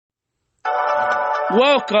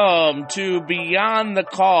Welcome to Beyond the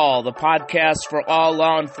Call, the podcast for all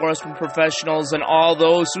law enforcement professionals and all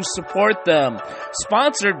those who support them.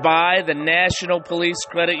 Sponsored by the National Police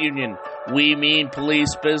Credit Union. We mean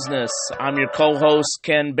police business. I'm your co-host,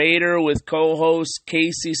 Ken Bader, with co-host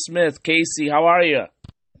Casey Smith. Casey, how are you?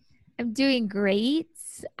 I'm doing great.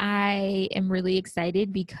 I am really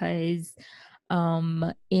excited because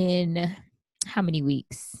in how many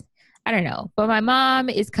weeks? I don't know, but my mom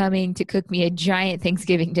is coming to cook me a giant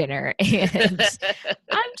Thanksgiving dinner, and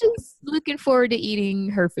I'm just looking forward to eating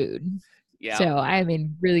her food. Yeah. So I'm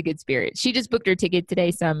in really good spirits. She just booked her ticket today,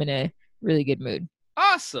 so I'm in a really good mood.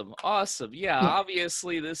 Awesome. Yeah,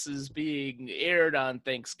 obviously this is being aired on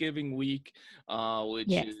Thanksgiving week,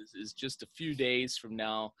 which is just a few days from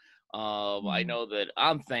now. I know that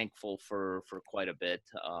I'm thankful for quite a bit.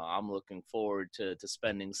 I'm looking forward to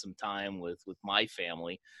spending some time with my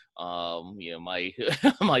family. My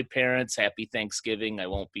my parents, happy Thanksgiving. I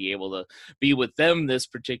won't be able to be with them this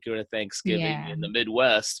particular Thanksgiving in the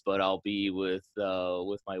Midwest, but I'll be with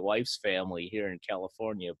my wife's family here in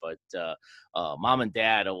California. But mom and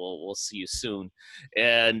dad, we'll see you soon.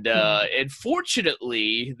 And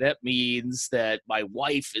fortunately, that means that my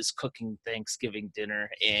wife is cooking Thanksgiving dinner,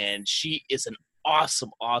 and she is an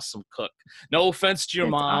awesome cook. No offense to your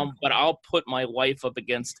mom, awesome. But I'll put my wife up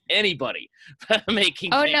against anybody making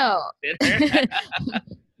dinner.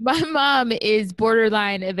 My mom is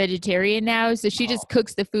borderline a vegetarian now, so she just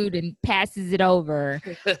cooks the food and passes it over.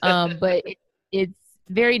 But it's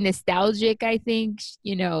very nostalgic, I think.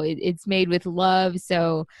 It's made with love,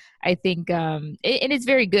 so I think and it's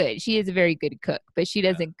very good. She is a very good cook, but she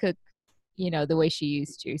doesn't cook the way she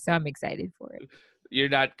used to, so I'm excited for it. You're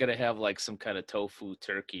not gonna have like some kind of tofu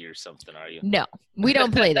turkey or something, are you? No, we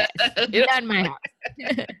don't play that. Not in my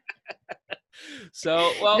house.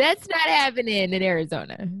 So, well, that's not happening in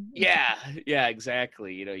Arizona. Yeah,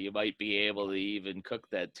 exactly. You might be able to even cook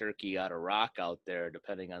that turkey out of rock out there,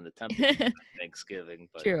 depending on the temperature on Thanksgiving.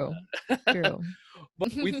 But, True.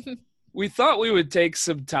 But we thought we would take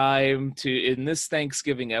some time in this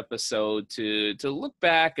Thanksgiving episode to look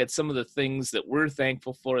back at some of the things that we're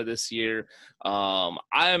thankful for this year.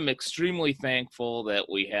 I'm extremely thankful that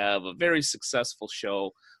we have a very successful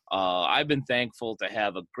show. I've been thankful to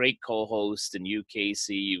have a great co-host in you,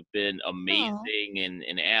 Casey. You've been amazing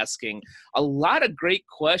in asking a lot of great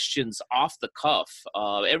questions off the cuff.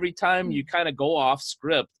 Every time you kind of go off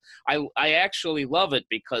script, I actually love it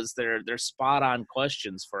because they're spot on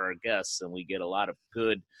questions for our guests, and we get a lot of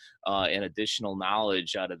good and additional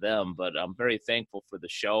knowledge out of them. But I'm very thankful for the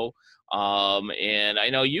show. And I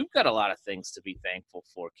know you've got a lot of things to be thankful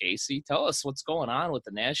for, Casey. Tell us what's going on with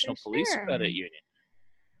the National Police Credit Union.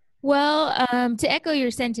 Well, to echo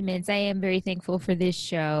your sentiments, I am very thankful for this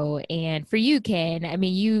show and for you, Ken. I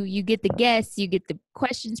mean, you get the guests, you get the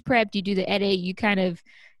questions prepped, you do the edit, you kind of,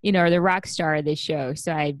 are the rock star of this show.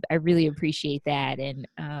 So I really appreciate that. And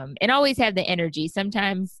always have the energy.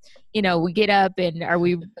 Sometimes, we get up and are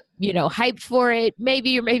we, hyped for it?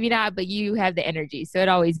 Maybe or maybe not, but you have the energy. So it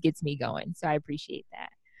always gets me going. So I appreciate that.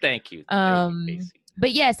 Thank you.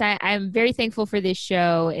 But yes, I'm very thankful for this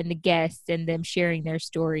show and the guests and them sharing their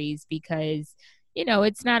stories because,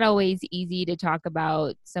 it's not always easy to talk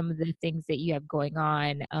about some of the things that you have going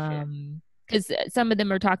on. Because some of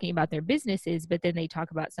them are talking about their businesses, but then they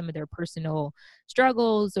talk about some of their personal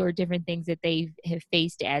struggles or different things that they have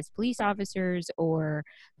faced as police officers or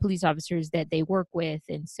police officers that they work with.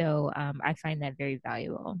 And so I find that very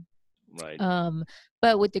valuable. Right.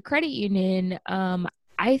 But with the credit union,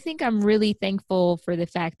 I think I'm really thankful for the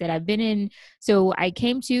fact that so I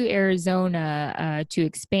came to Arizona to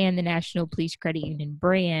expand the National Police Credit Union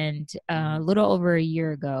brand a little over a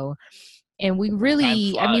year ago. And we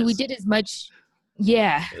really, we did as much.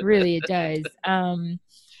 Yeah, really it does.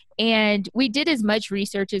 And we did as much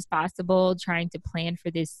research as possible trying to plan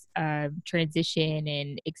for this transition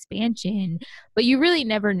and expansion, but you really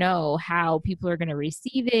never know how people are going to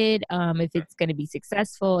receive it, if it's going to be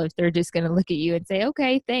successful, if they're just going to look at you and say,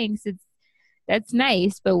 okay, thanks, that's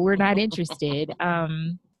nice, but we're not interested.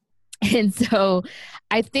 And so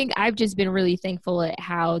I think I've just been really thankful at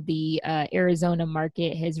how the Arizona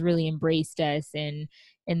market has really embraced us and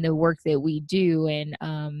the work that we do. And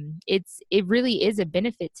it really is a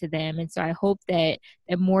benefit to them. And so I hope that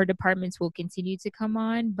more departments will continue to come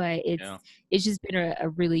on, but it's just been a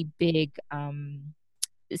really big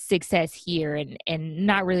success here and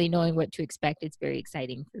not really knowing what to expect. It's very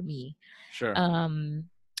exciting for me. Sure.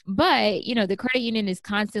 But, the credit union is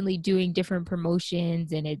constantly doing different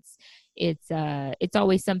promotions and it's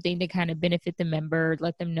always something to kind of benefit the member,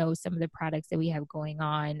 let them know some of the products that we have going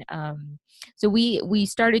on. So we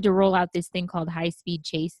started to roll out this thing called High Speed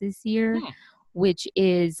Chase this year, which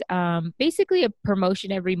is basically a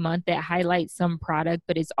promotion every month that highlights some product,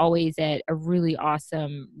 but it's always at a really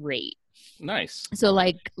awesome rate. Nice. So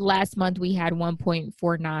like last month we had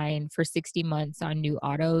 1.49 for 60 months on new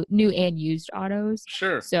and used autos.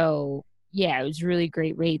 Sure. So yeah, it was really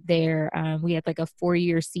great rate there. We had like a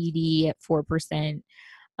 4-year CD at 4%.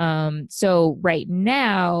 So right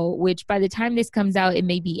now, which by the time this comes out, it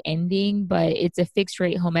may be ending, but it's a fixed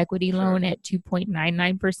rate home equity loan at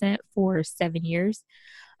 2.99% for 7 years,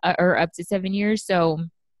 or up to 7 years. So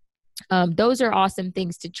those are awesome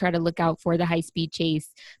things to try to look out for, the High Speed Chase,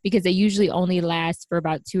 because they usually only last for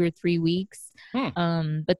about 2 or 3 weeks.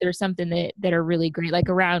 But there's something that are really great, like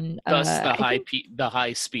around the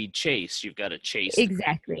high speed chase. You've got to chase.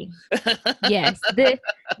 Exactly. Yes. The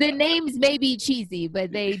names may be cheesy,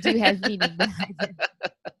 but they do have meaning behind them.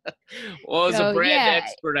 Well, as a brand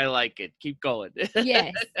expert, I like it. Keep going.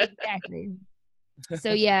 Yes, exactly.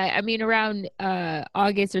 So yeah, I mean, around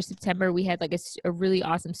August or September, we had like a really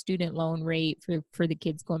awesome student loan rate for the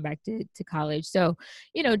kids going back to college. So,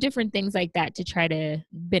 different things like that to try to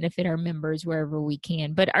benefit our members wherever we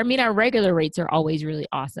can. But I mean, our regular rates are always really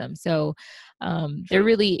awesome. So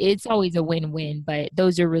it's always a win-win, but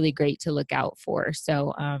those are really great to look out for.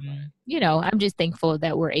 So, I'm just thankful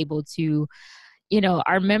that we're able to,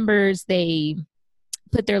 our members, they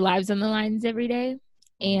put their lives on the lines every day,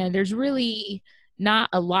 and there's really not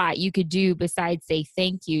a lot you could do besides say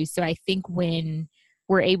thank you. So I think when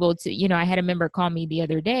we're able to, I had a member call me the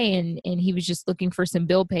other day and he was just looking for some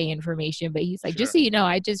bill pay information, but he's like, just so you know,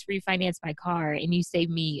 I just refinanced my car and you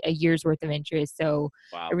saved me a year's worth of interest. So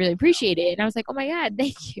I really appreciate it. And I was like, oh my God,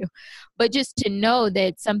 thank you. But just to know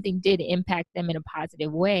that something did impact them in a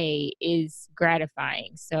positive way is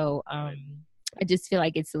gratifying. So I just feel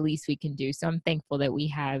like it's the least we can do. So I'm thankful that we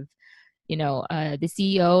have the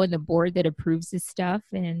CEO and the board that approves this stuff,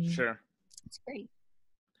 and it's great.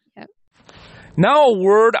 Yep. Now a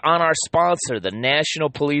word on our sponsor, the National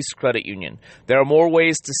Police Credit Union. There are more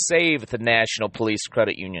ways to save at the National Police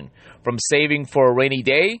Credit Union. From saving for a rainy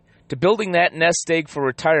day to building that nest egg for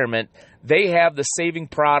retirement, they have the saving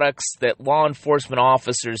products that law enforcement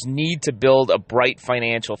officers need to build a bright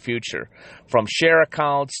financial future. From share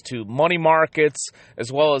accounts to money markets,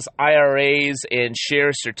 as well as IRAs and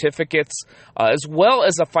share certificates, as well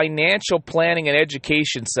as a financial planning and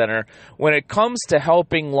education center. When it comes to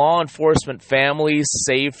helping law enforcement families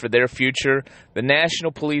save for their future, the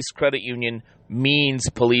National Police Credit Union means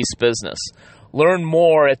police business. Learn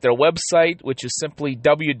more at their website, which is simply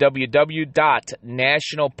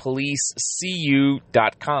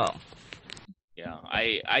www.nationalpolicecu.com. Yeah,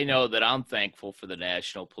 I know that I'm thankful for the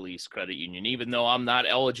National Police Credit Union, even though I'm not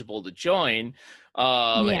eligible to join.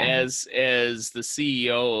 As the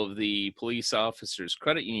CEO of the Police Officers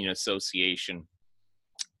Credit Union Association,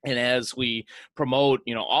 and as we promote,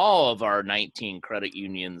 all of our 19 credit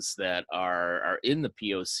unions that are in the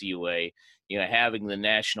POCUA, having the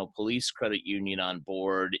National Police Credit Union on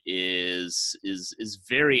board is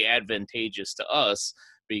very advantageous to us,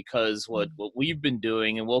 because what we've been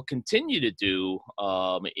doing and will continue to do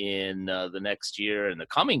in the next year and the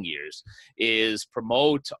coming years is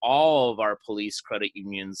promote all of our police credit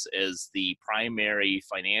unions as the primary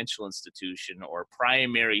financial institution or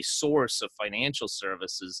primary source of financial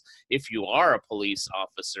services if you are a police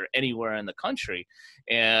officer anywhere in the country.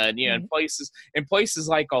 And in places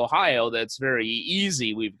like Ohio, that's very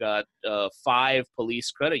easy. We've got 5 police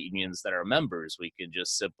credit unions that are members. We can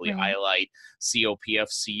just simply highlight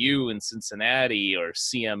COPFCU in Cincinnati, or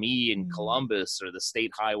CME in Columbus, or the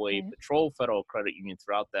State Highway Patrol Federal Credit Union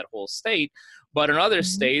throughout that whole state. But in other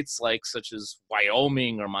states, like such as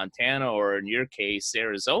Wyoming or Montana, or in your case,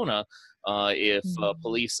 Arizona, if a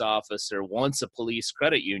police officer wants a police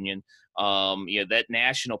credit union, that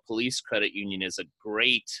National Police Credit Union is a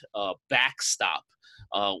great backstop.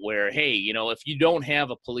 Where, hey, if you don't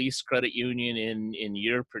have a police credit union in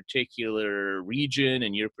your particular region,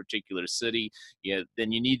 in your particular city,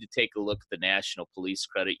 then you need to take a look at the National Police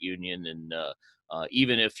Credit Union. And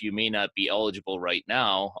even if you may not be eligible right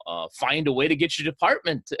now, find a way to get your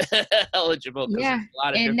department eligible. Yeah,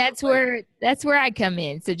 and that's where I come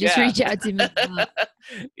in. So just reach out to me.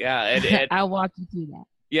 And I'll walk you through that.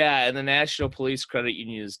 Yeah, and the National Police Credit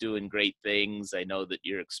Union is doing great things. I know that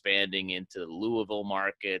you're expanding into the Louisville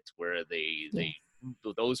market, where they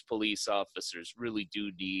those police officers really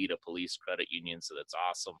do need a police credit union. So that's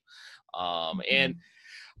awesome. And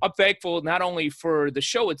I'm thankful not only for the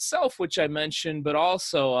show itself, which I mentioned, but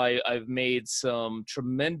also I've made some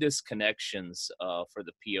tremendous connections for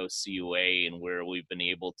the POCUA, and where we've been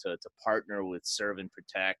able to partner with Serve and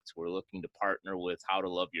Protect. We're looking to partner with How to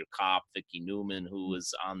Love Your Cop, Vicki Newman, who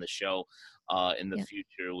was on the show in the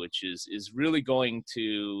future, which is really going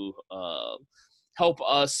to help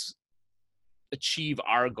us achieve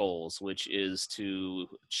our goals, which is to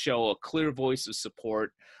show a clear voice of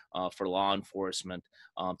support for law enforcement,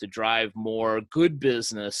 to drive more good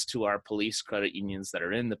business to our police credit unions that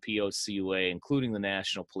are in the POCUA, including the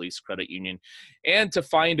National Police Credit Union, and to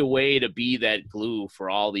find a way to be that glue for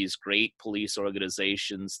all these great police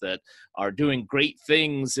organizations that are doing great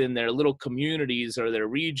things in their little communities or their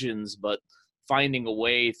regions, but finding a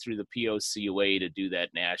way through the POCUA to do that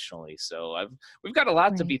nationally. So we've got a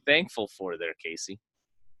lot to be thankful for there, Casey.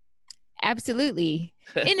 Absolutely.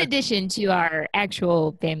 In addition to our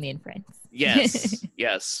actual family and friends. Yes,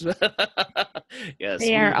 yes. Yes.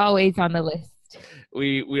 They are always on the list.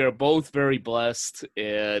 We are both very blessed,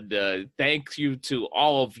 and thank you to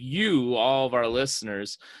all of our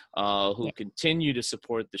listeners who continue to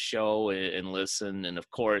support the show and listen. And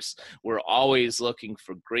of course, we're always looking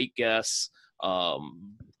for great guests,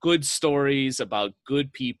 good stories about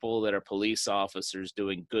good people that are police officers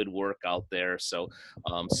doing good work out there. So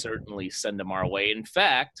certainly send them our way. In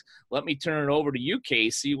fact, let me turn it over to you,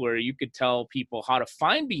 Casey, where you could tell people how to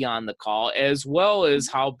find Beyond the Call, as well as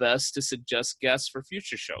how best to suggest guests for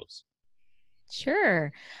future shows.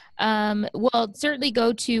 Sure. Well, certainly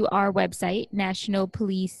go to our website,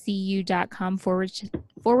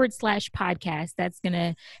 nationalpolicecu.com/podcast. That's going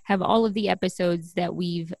to have all of the episodes that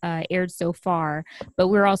we've aired so far. But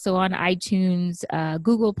we're also on iTunes,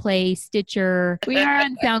 Google Play, Stitcher. We are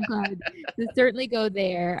on SoundCloud. So certainly go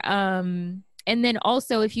there. And then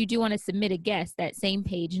also, if you do want to submit a guest, that same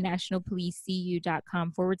page,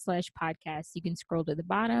 nationalpolicecu.com/podcast, you can scroll to the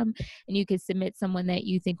bottom and you can submit someone that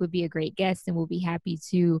you think would be a great guest, and we'll be happy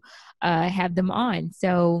to have them on.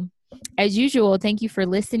 So as usual, thank you for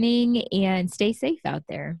listening, and stay safe out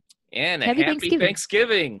there. And happy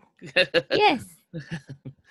Thanksgiving. Yes.